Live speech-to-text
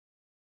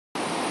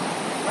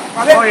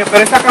Oye,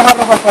 pero esa caja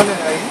roja sale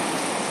de ahí.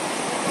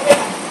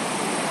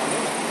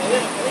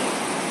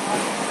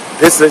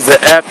 This is the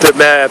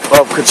aftermath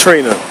of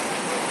Katrina.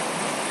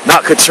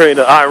 Not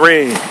Katrina,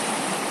 Irene.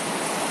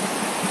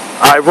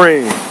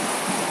 Irene,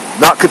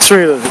 not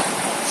Katrina.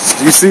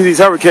 You see these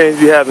hurricanes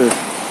be having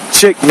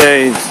chick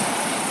names.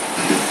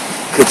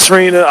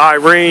 Katrina,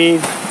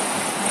 Irene.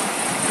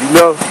 You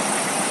know?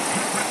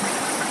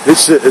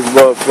 This shit is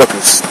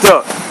motherfucking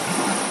stuck.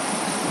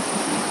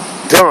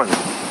 Done.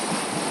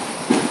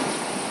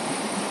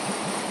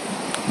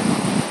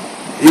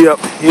 He up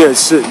here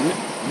shit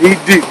knee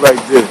deep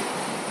like this.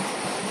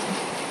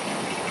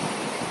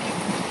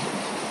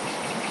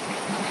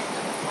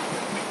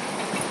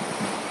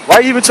 Why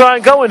you even try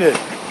and go in there?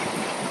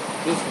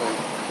 This way.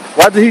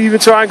 Why did he even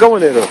try and go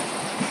in there though?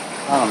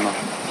 I don't know.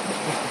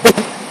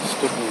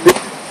 Stupid.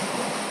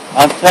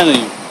 I'm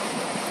telling you.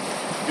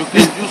 You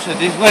can use it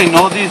this way,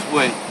 not this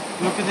way.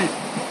 Look at this.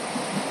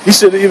 He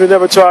should have even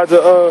never tried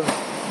to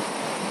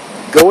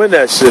go in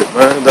that shit,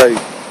 man. Like,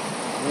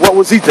 what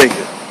was he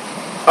thinking?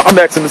 I'm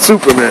asking the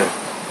Superman.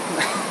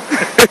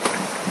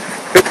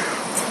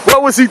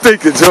 What was he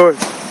thinking, George?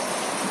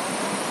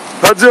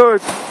 Huh,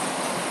 George?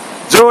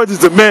 George is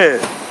the man.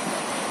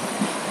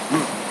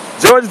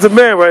 George is the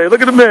man right here.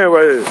 Look at the man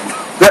right here.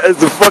 That is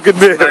the fucking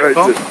man right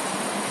there. You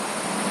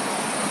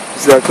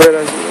see how clear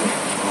that shit?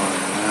 Oh,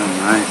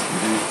 yeah, nice.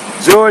 Man.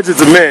 George is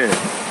the man.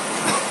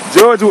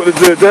 George would have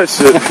did that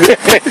shit.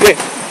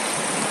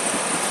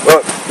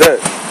 Fuck that.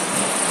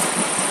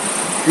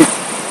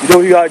 You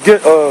know, you gotta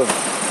get,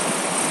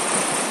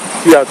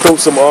 you gotta throw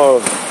some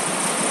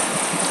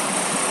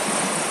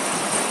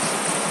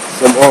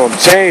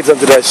chains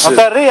under that shit.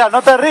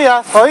 No te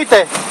rías,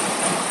 oíste.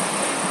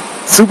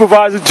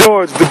 Supervisor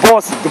George, the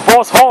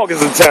boss hog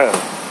is in town.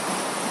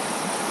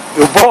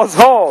 The boss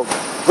hog.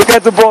 Look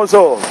at the boss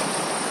hog.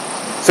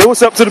 Say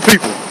what's up to the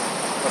people.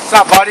 What's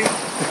up, buddy?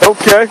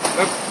 Okay.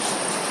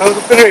 Go to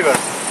the river.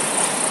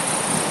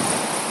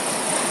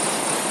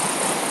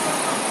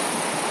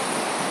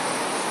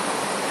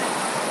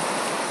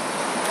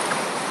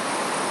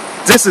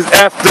 This is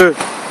after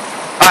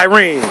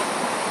Irene.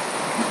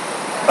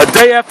 A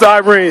day after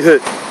Irene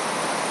hit.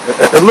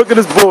 And look at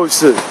this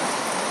bullshit.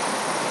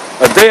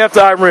 A day after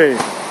Irene.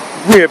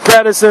 We in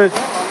Patterson,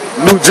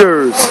 New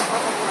Jersey.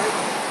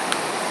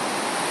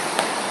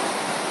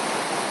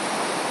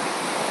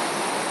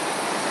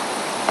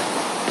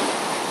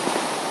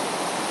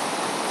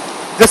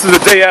 This is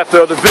the day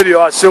after the video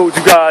I showed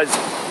you guys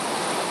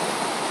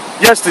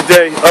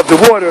yesterday of the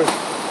water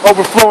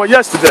overflowing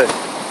yesterday.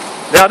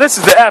 Now this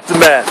is the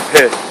aftermath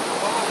here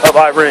of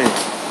Irene.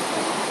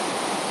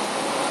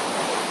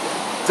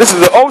 This is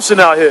the ocean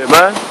out here,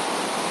 man.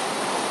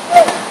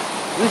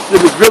 This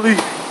shit is really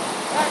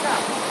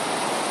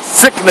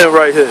sickening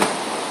right here.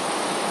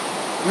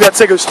 We gotta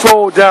take a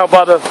stroll down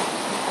by the...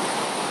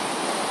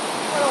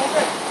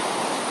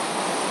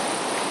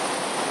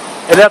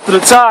 And after the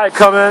tide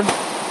come in,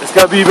 it's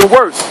gonna be even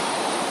worse,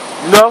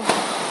 you know?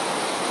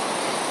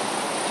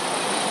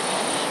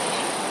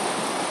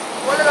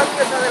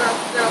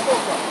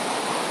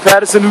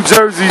 Patterson, New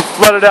Jersey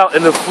flooded out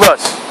in the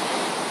flush.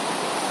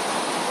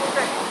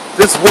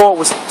 This wall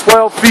was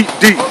 12 feet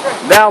deep.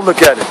 Now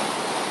look at it.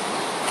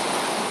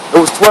 It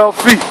was 12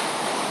 feet.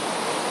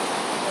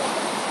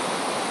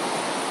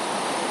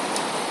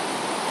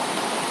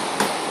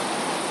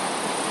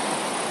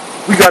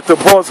 We got the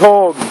boss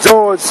hog,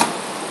 George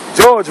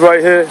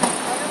right here.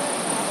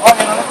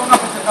 Oye, no le pongas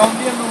que se está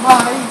hundiendo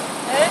más ahí.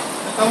 Se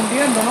está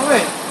hundiendo, ¿no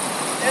ves?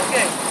 ¿Es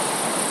qué?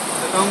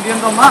 Se está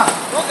hundiendo más.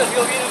 No, que el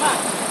río viene más.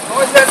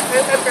 No, ese es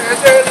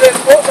el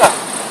boca.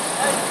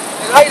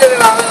 El aire de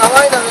la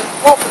vaina del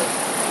cofre.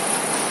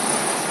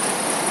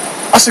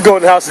 I should go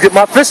in the house to get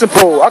my fishing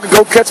pole. I could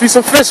go catch me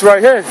some fish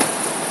right here.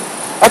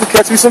 I could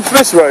catch me some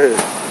fish right here.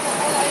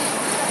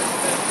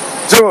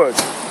 George,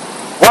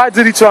 why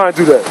did he try and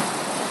do that?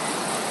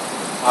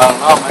 I don't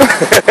know, man.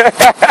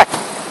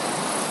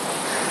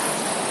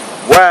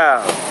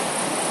 Wow.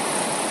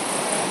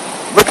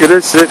 Look at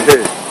this shit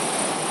here.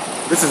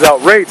 This is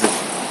outrageous.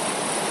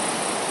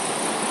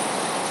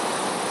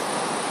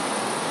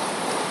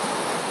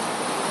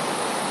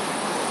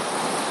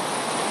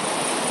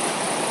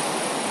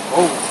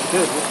 Oh,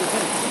 shit, look at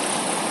this.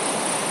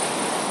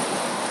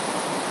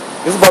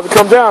 It's about to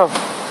come down.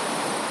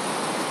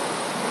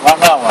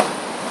 1 hour.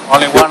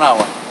 Only 1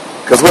 hour.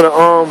 Cause when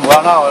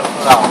 1 hour,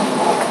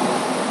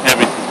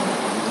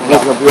 everything.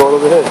 It's gonna be all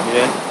over here.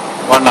 Yeah,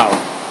 1 hour.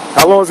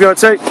 How long is it gonna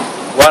take?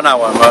 1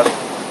 hour, buddy.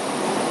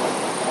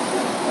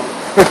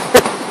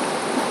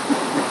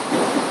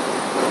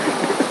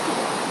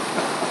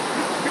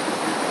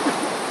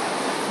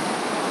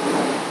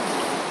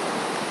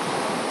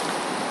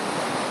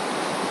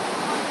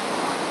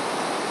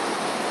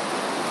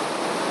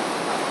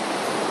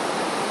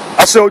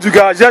 I showed you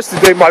guys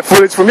yesterday my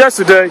footage from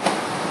yesterday,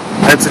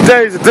 and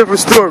today is a different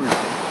story.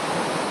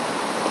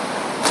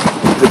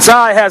 The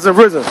tide hasn't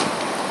risen.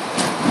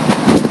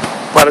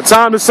 By the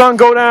time the sun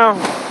go down,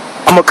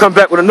 I'm gonna come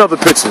back with another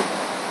picture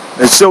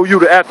and show you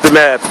the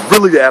aftermath,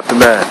 really the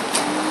aftermath.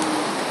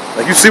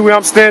 Like you see where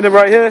I'm standing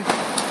right here?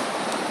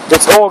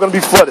 It's all gonna be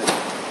flooded.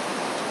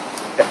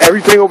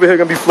 Everything over here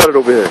gonna be flooded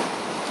over here.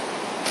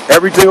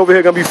 Everything over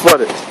here gonna be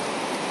flooded.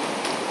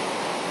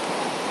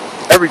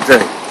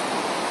 Everything.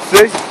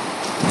 See?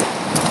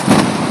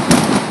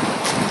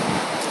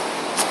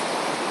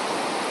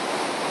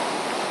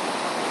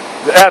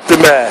 The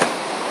aftermath.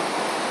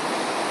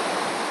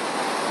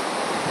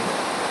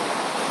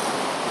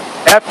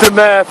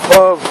 Aftermath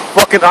of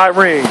fucking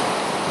Irene.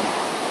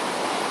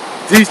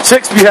 These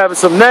chicks be having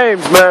some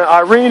names, man.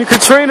 Irene and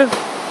Katrina,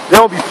 they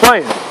don't be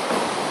playing.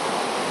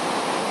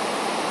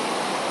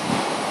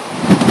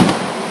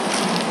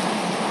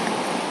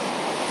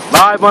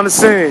 Live on the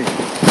scene.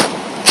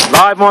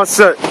 Live on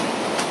set.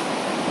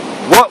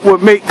 What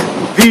would make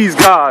these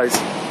guys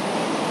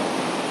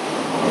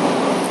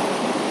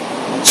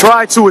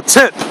try to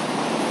attempt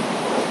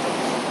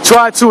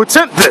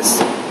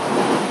this?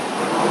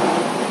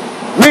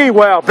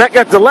 Meanwhile, back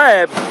at the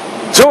lab,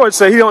 George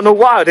said he don't know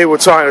why they were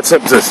trying to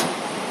attempt this.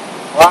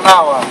 1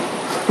 hour.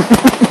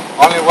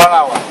 Only 1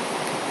 hour.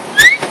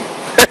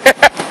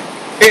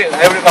 Here,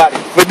 everybody.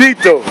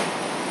 Finito.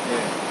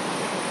 Yeah.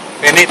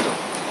 Finito.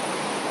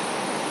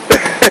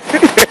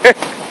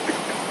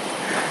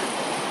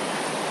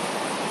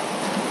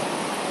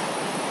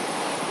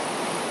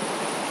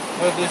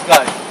 Look at this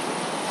guy.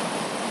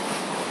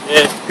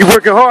 Yeah. He's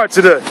working hard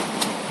today.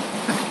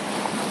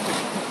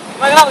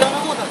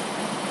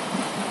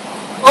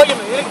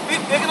 Óyeme, dile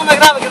que no me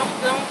grabe, que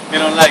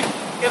no like.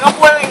 Que no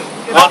pueden.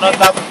 Que no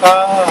está.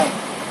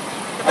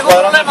 Que tengo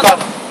problemas.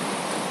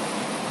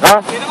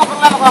 ¿Ah? Que tengo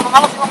problemas con la mamá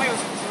de los hijos míos.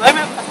 Si me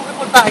hace un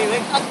reportaje y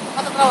ven,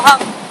 hasta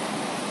trabajando.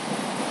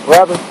 What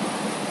happened?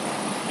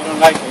 You don't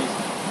like it.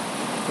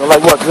 Don't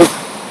like what? This?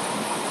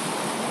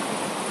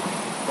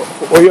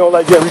 Or you don't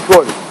like getting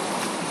recorded?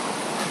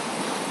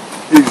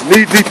 He's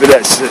knee deep in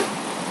that shit.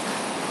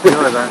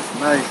 No, that's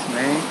nice,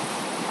 man.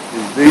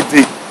 He's knee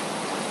deep.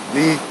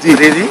 Knee deep.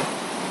 Really?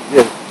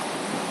 Yeah.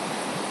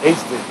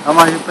 HD. How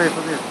much you pay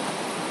for this?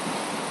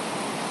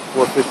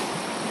 $450.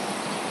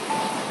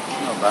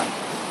 Not bad.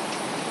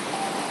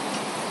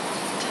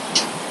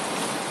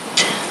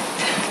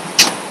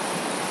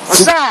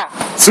 What's that?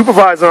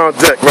 Supervisor on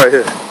deck right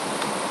here.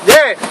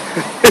 Yeah.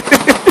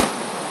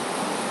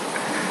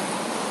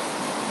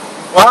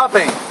 What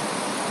happened?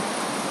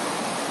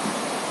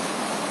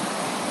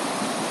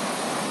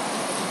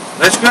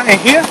 Let's go in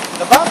here,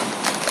 the bottom.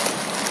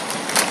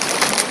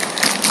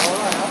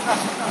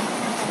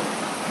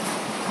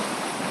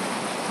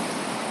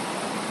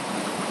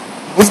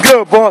 What's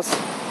good, boss?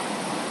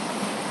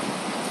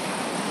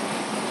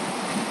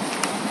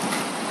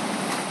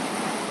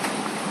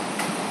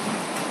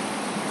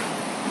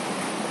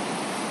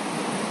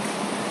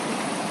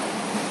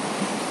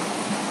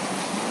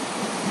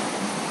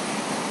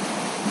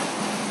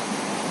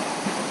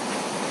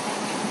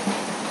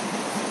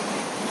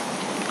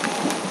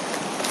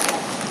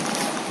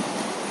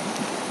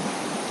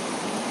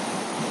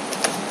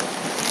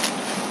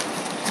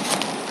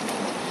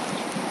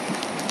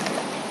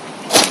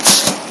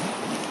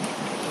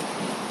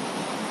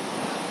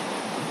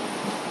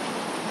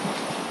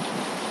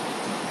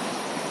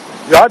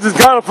 Yo, I just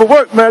got off for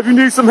work, man. If you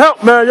need some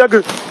help, man, I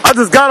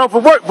just got off for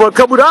work for a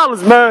couple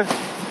dollars, man.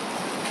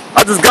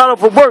 I just got off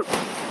for work.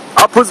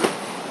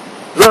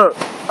 Look,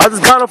 I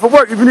just got off for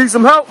work. If you need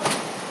some help,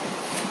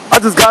 I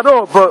just got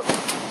off, but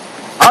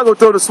I go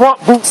throw the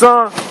swamp boots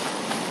on,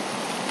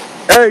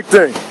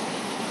 everything.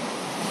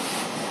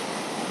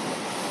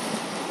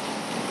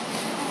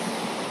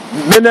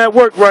 Men at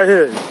work right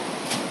here.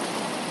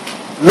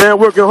 Man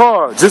working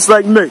hard, just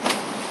like me.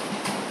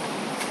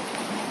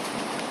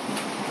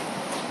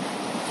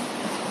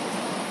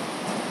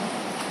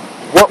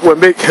 What would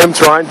make him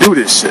try and do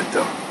this shit,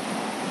 though?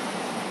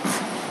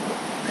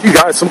 He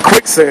got some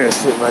quicksand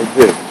shit right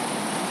there.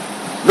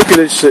 Look at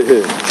this shit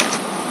here.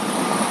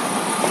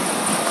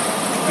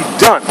 He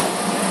done.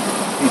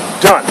 He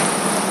done.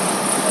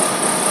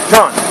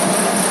 Done.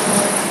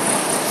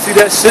 See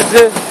that shit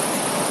there?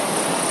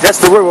 That's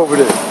the river over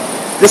there.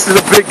 This is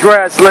the big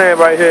grassland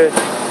right here.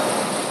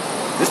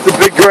 This is the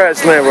big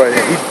grassland right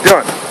here. He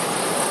done.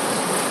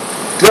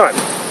 Done.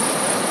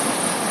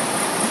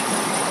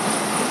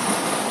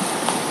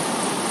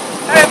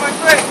 Hey, my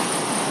friend.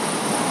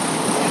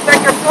 You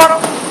take your photo?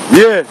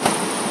 Yeah.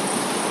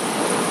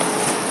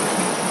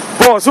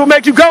 Boss, what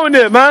make you go in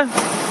there, man?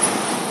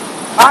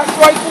 I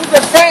try to do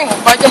the same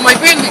by my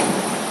building.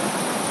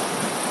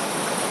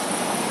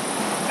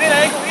 Mira,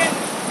 ahí comienza.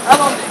 ¿A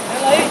dónde?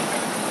 Él ahí.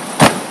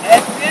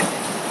 Es bien.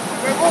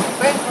 Luego,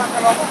 ven, saca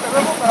la boca,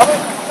 luego, para ver.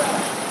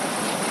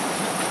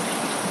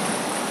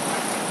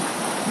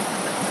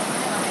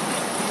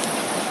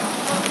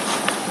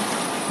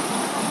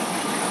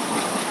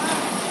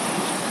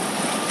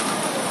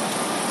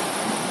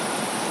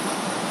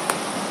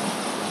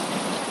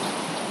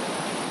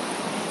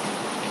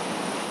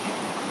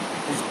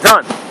 He's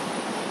done.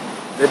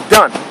 They're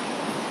done.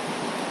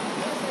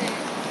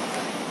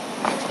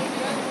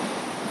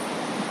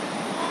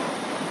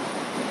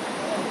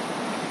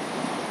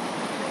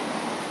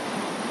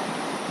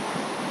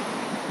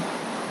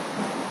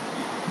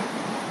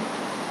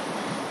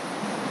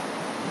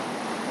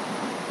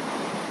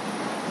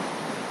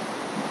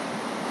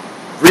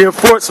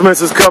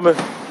 Reinforcements is coming.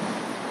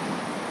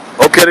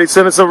 Okay, they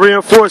sending some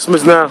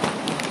reinforcements now.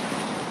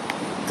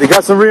 They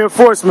got some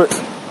reinforcements.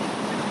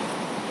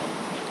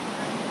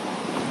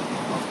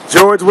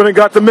 George went and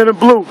got the men in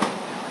blue.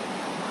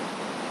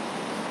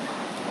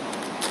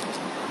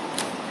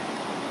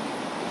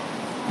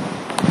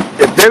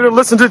 If they would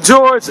listen to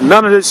George,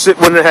 none of this shit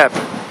wouldn't have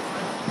happened.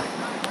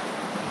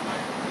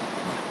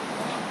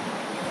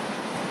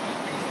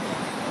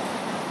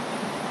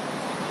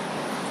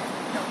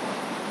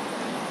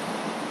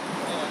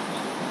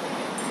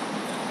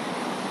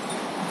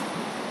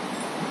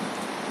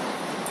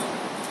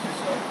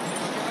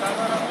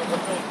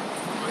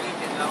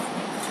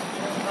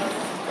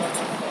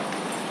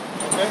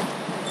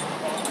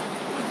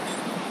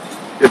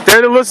 If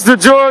they'd have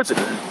listened to George,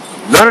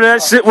 none of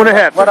that shit would have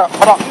happened.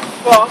 Hold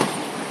on.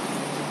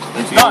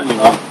 It's done.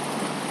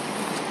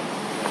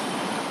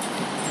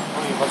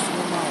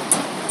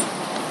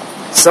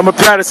 Some of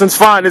Patterson's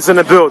finest in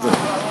the building.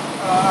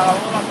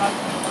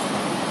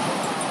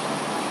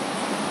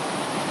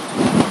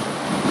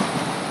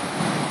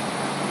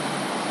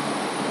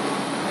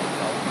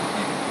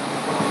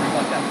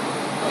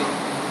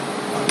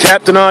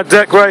 Captain on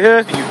deck right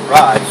here. You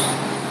rise.